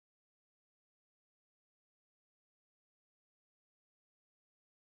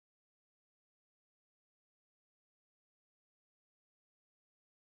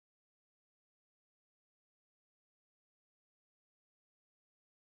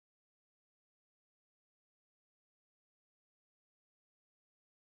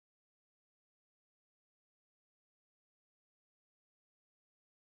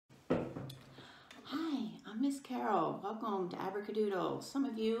Hi, I'm Miss Carol. Welcome to Abracadoodle. Some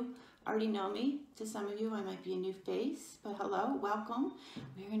of you already know me. To some of you, I might be a new face, but hello, welcome.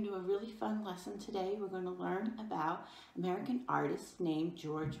 We're going to do a really fun lesson today. We're going to learn about American artist named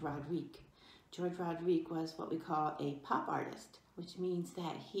George Rodrigue. George Rodrigue was what we call a pop artist, which means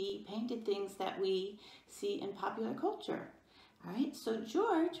that he painted things that we see in popular culture. All right, so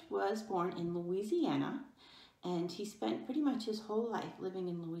George was born in Louisiana, and he spent pretty much his whole life living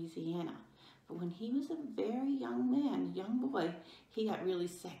in Louisiana. But when he was a very young man, a young boy, he got really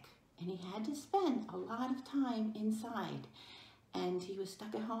sick, and he had to spend a lot of time inside, and he was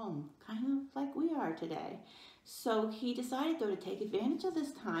stuck at home, kind of like we are today. So he decided, though, to take advantage of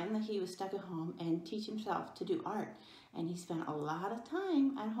this time that he was stuck at home and teach himself to do art. And he spent a lot of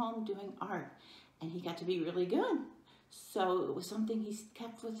time at home doing art, and he got to be really good. So it was something he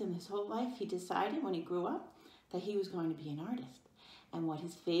kept with him his whole life. He decided when he grew up that he was going to be an artist. And what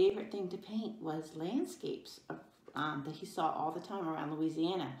his favorite thing to paint was landscapes that he saw all the time around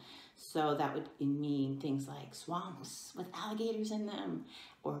Louisiana. So that would mean things like swamps with alligators in them,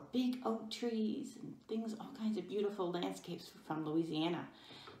 or big oak trees and things, all kinds of beautiful landscapes from Louisiana.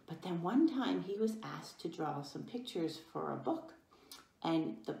 But then one time he was asked to draw some pictures for a book.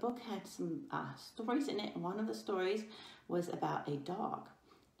 And the book had some stories in it, and one of the stories was about a dog.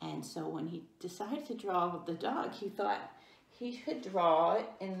 And so when he decided to draw the dog, he thought he could draw it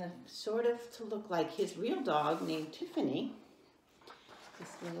in the sort of to look like his real dog named Tiffany. This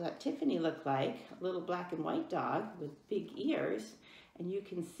is what Tiffany looked like, a little black and white dog with big ears. And you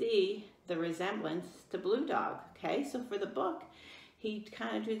can see the resemblance to BlueDog, okay? So for the book, he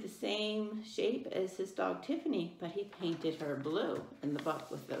kind of drew the same shape as his dog Tiffany, but he painted her blue in the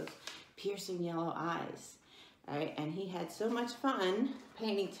book with those piercing yellow eyes. All right, and he had so much fun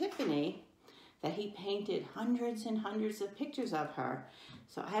painting Tiffany that he painted hundreds and hundreds of pictures of her.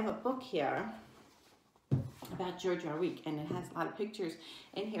 So I have a book here about George Rodrigue, and it has a lot of pictures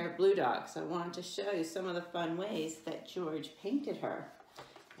in here of BlueDog. So I wanted to show you some of the fun ways that George painted her.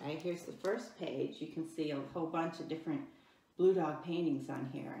 All right, here's the first page. You can see a whole bunch of different BlueDog paintings on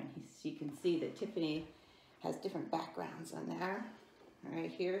here, and you can see that Tiffany has different backgrounds on there. All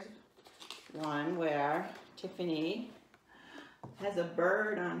right, here's one where Tiffany has a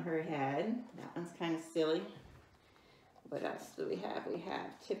bird on her head. That one's kind of silly. What else do we have? We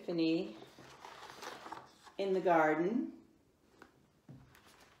have Tiffany in the garden.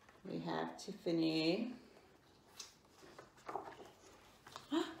 We have Tiffany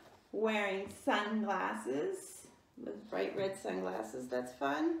wearing sunglasses, with bright red sunglasses. That's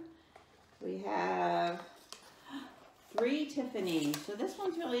fun. We have 3 Tiffany. So this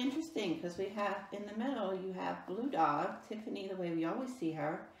one's really interesting because we have in the middle, you have BlueDog, Tiffany the way we always see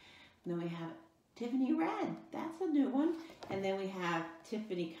her. And then we have Tiffany Red. That's a new one. And then we have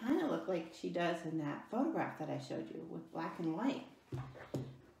Tiffany kind of look like she does in that photograph that I showed you with black and white. All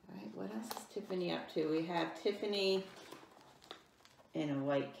right, what else is Tiffany up to? We have Tiffany in a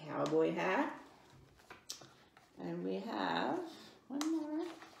white cowboy hat. And we have one more.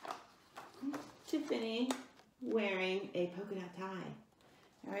 Tiffany wearing a polka dot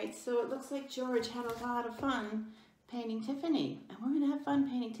tie. All right, so it looks like George had a lot of fun painting Tiffany, and we're going to have fun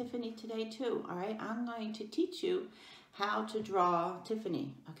painting Tiffany today too. All right, I'm going to teach you how to draw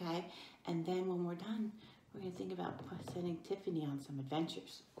Tiffany, okay? And then when we're done, we're going to think about sending Tiffany on some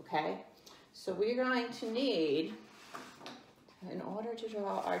adventures, okay? So we're going to need, in order to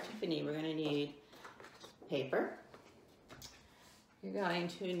draw our Tiffany, we're going to need paper. You're going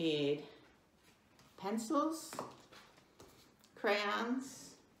to need pencils, crayons,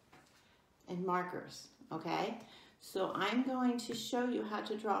 and markers, okay? So I'm going to show you how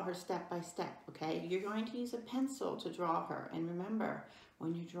to draw her step by step, okay? You're going to use a pencil to draw her. And remember,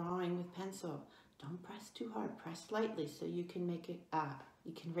 when you're drawing with pencil, don't press too hard, press lightly so you can make it,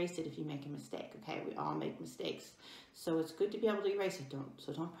 you can erase it if you make a mistake, okay? We all make mistakes. So it's good to be able to erase it,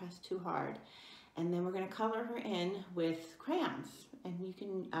 so don't press too hard. And then we're gonna color her in with crayons. And you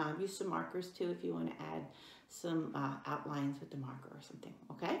can use some markers too if you want to add some outlines with the marker or something,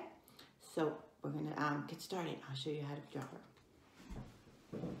 okay? So we're going to get started. I'll show you how to draw her.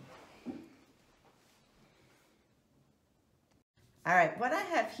 All right, what I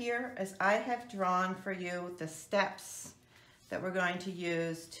have here is I have drawn for you the steps that we're going to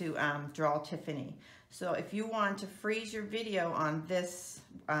use to draw Tiffany. So if you want to freeze your video on this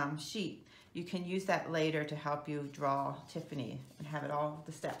sheet, you can use that later to help you draw Tiffany and have it all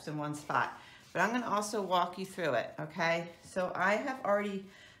the steps in one spot. But I'm going to also walk you through it, okay? So I have already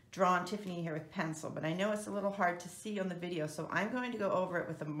drawn Tiffany here with pencil, but I know it's a little hard to see on the video, so I'm going to go over it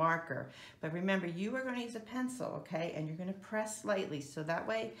with a marker. But remember, you are going to use a pencil, okay? And you're going to press lightly, so that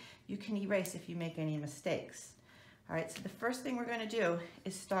way you can erase if you make any mistakes. All right, so the first thing we're going to do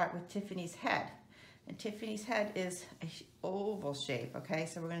is start with Tiffany's head. And Tiffany's head is an oval shape, okay?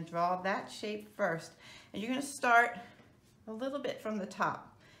 So we're going to draw that shape first. And you're going to start a little bit from the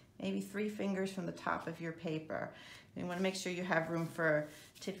top, maybe 3 fingers from the top of your paper. You want to make sure you have room for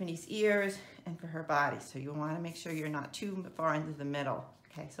Tiffany's ears and for her body. So you want to make sure you're not too far into the middle.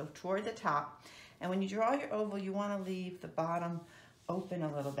 Okay, so toward the top. And when you draw your oval, you want to leave the bottom open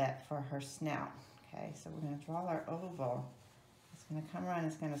a little bit for her snout. Okay, so we're going to draw our oval. It's going to come around,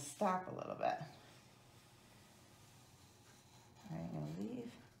 it's going to stop a little bit. All right, I'm going to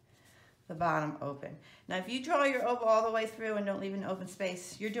leave the bottom open. Now, if you draw your oval all the way through and don't leave an open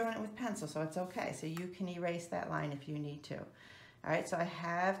space, you're doing it with pencil, so it's okay. So you can erase that line if you need to. All right, so I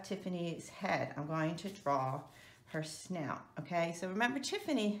have Tiffany's head. I'm going to draw her snout, okay? So remember,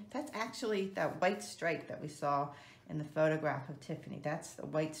 Tiffany, that's actually that white stripe that we saw in the photograph of Tiffany. That's the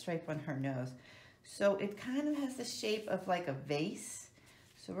white stripe on her nose. So it kind of has the shape of like a vase.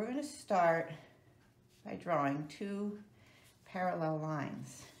 So we're gonna start by drawing 2 parallel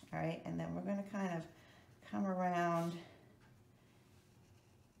lines. All right, and then we're going to kind of come around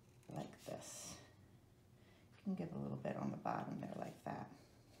like this. You can give a little bit on the bottom there like that.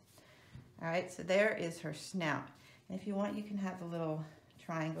 All right, so there is her snout. And if you want, you can have the little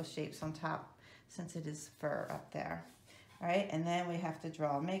triangle shapes on top since it is fur up there. All right, and then we have to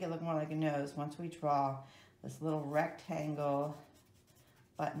draw, make it look more like a nose once we draw this little rectangle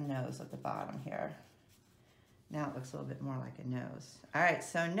button nose at the bottom here. Now it looks a little bit more like a nose. All right,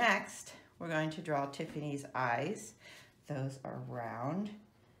 so next we're going to draw Tiffany's eyes. Those are round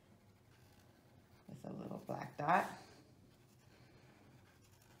with a little black dot.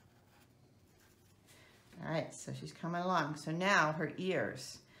 All right, so she's coming along. So now her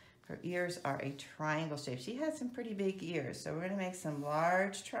ears. Her ears are a triangle shape. She has some pretty big ears, so we're gonna make some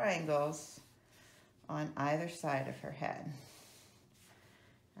large triangles on either side of her head.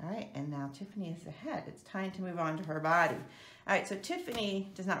 All right, and now Tiffany is the head. It's time to move on to her body. All right, so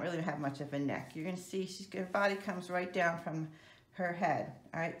Tiffany does not really have much of a neck. You're gonna see her body comes right down from her head.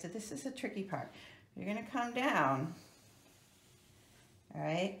 All right, so this is the tricky part. You're gonna come down. All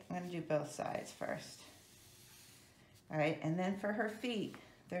right, I'm gonna do both sides first. All right, and then for her feet,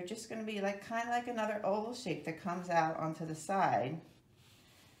 they're just gonna be like kind of like another oval shape that comes out onto the side.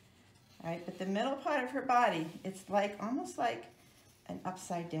 All right, but the middle part of her body, it's like almost like an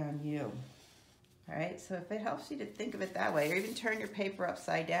upside down U. All right, so if it helps you to think of it that way, or even turn your paper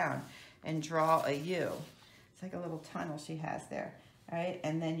upside down and draw a U. It's like a little tunnel she has there. All right,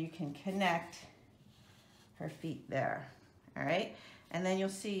 and then you can connect her feet there. All right, and then you'll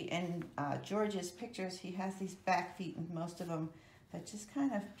see in George's pictures, he has these back feet, and most of them that just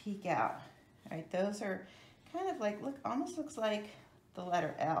kind of peek out. All right, those are kind of like, look, almost looks like the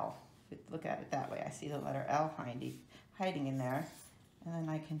letter L. If you look at it that way, I see the letter L hiding in there. And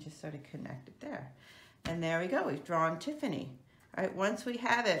then I can just sort of connect it there. And there we go, we've drawn Tiffany. All right, once we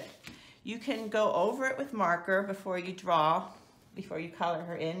have it, you can go over it with marker before you draw, before you color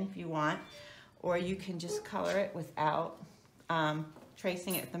her in if you want, or you can just color it without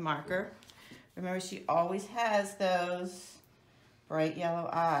tracing it with the marker. Remember, she always has those bright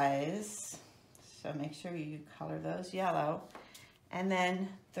yellow eyes, so make sure you color those yellow. And then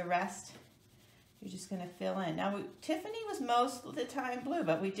the rest, you're just going to fill in. Now, Tiffany was most of the time blue,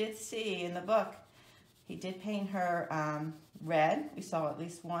 but we did see in the book, he did paint her red. We saw at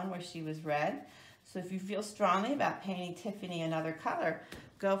least one where she was red. So if you feel strongly about painting Tiffany another color,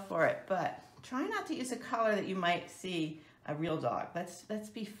 go for it. But try not to use a color that you might see a real dog. Let's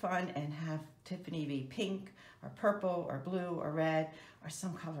be fun and have Tiffany be pink or purple or blue or red or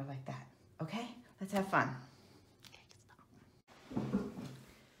some color like that. Okay? Let's have fun.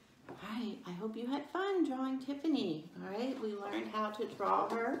 I hope you had fun drawing Tiffany. All right, we learned how to draw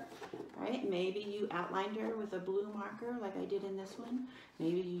her. All right, maybe you outlined her with a blue marker like I did in this one.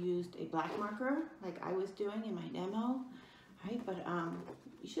 Maybe you used a black marker like I was doing in my demo. All right, but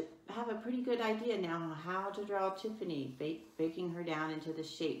you should have a pretty good idea now on how to draw Tiffany, breaking her down into the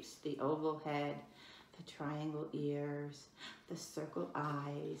shapes, the oval head, the triangle ears, the circle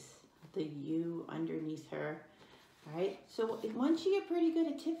eyes, the U underneath her. All right, so once you get pretty good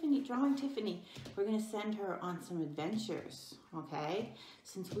at drawing Tiffany, we're gonna send her on some adventures, okay?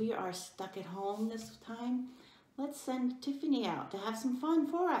 Since we are stuck at home this time, let's send Tiffany out to have some fun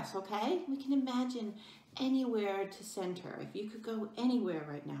for us, okay? We can imagine anywhere to send her. If you could go anywhere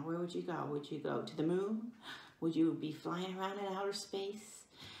right now, where would you go? Would you go to the moon? Would you be flying around in outer space?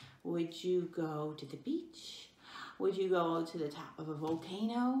 Would you go to the beach? Would you go to the top of a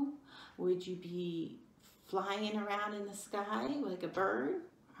volcano? Would you be flying around in the sky like a bird?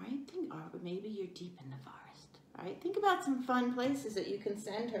 All right, or maybe you're deep in the forest. All right, think about some fun places that you can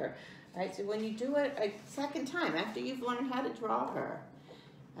send her. All right, so when you do it a second time, after you've learned how to draw her,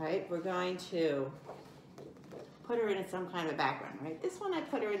 all right, we're going to put her in some kind of background, right? This one I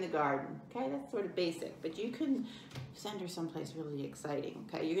put her in the garden, okay? That's sort of basic, but you can send her someplace really exciting,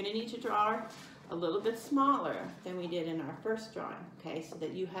 okay? You're gonna need to draw her a little bit smaller than we did in our first drawing, okay? So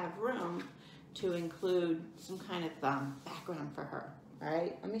that you have room to include some kind of background for her, all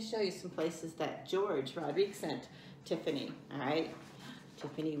right? Let me show you some places that George Rodriguez sent Tiffany, all right?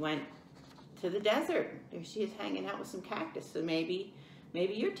 Tiffany went to the desert. There she is hanging out with some cactus, so maybe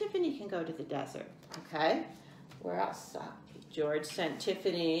your Tiffany can go to the desert, okay? Where else? George sent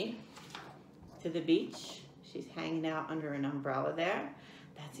Tiffany to the beach. She's hanging out under an umbrella there.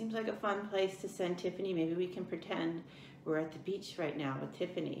 That seems like a fun place to send Tiffany. Maybe we can pretend we're at the beach right now with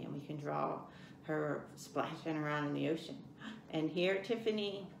Tiffany and we can draw her splashing around in the ocean. And here,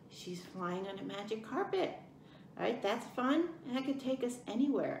 Tiffany, she's flying on a magic carpet. All right, that's fun, and that could take us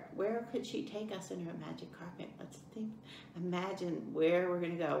anywhere. Where could she take us in her magic carpet? Let's imagine where we're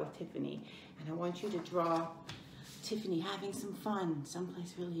gonna go with Tiffany. And I want you to draw Tiffany having some fun,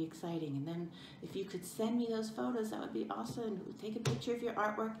 someplace really exciting. And then if you could send me those photos, that would be awesome. Take a picture of your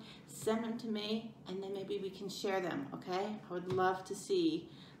artwork, send them to me, and then maybe we can share them, okay? I would love to see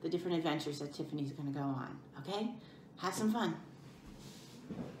the different adventures that Tiffany's gonna go on, okay? Have some fun.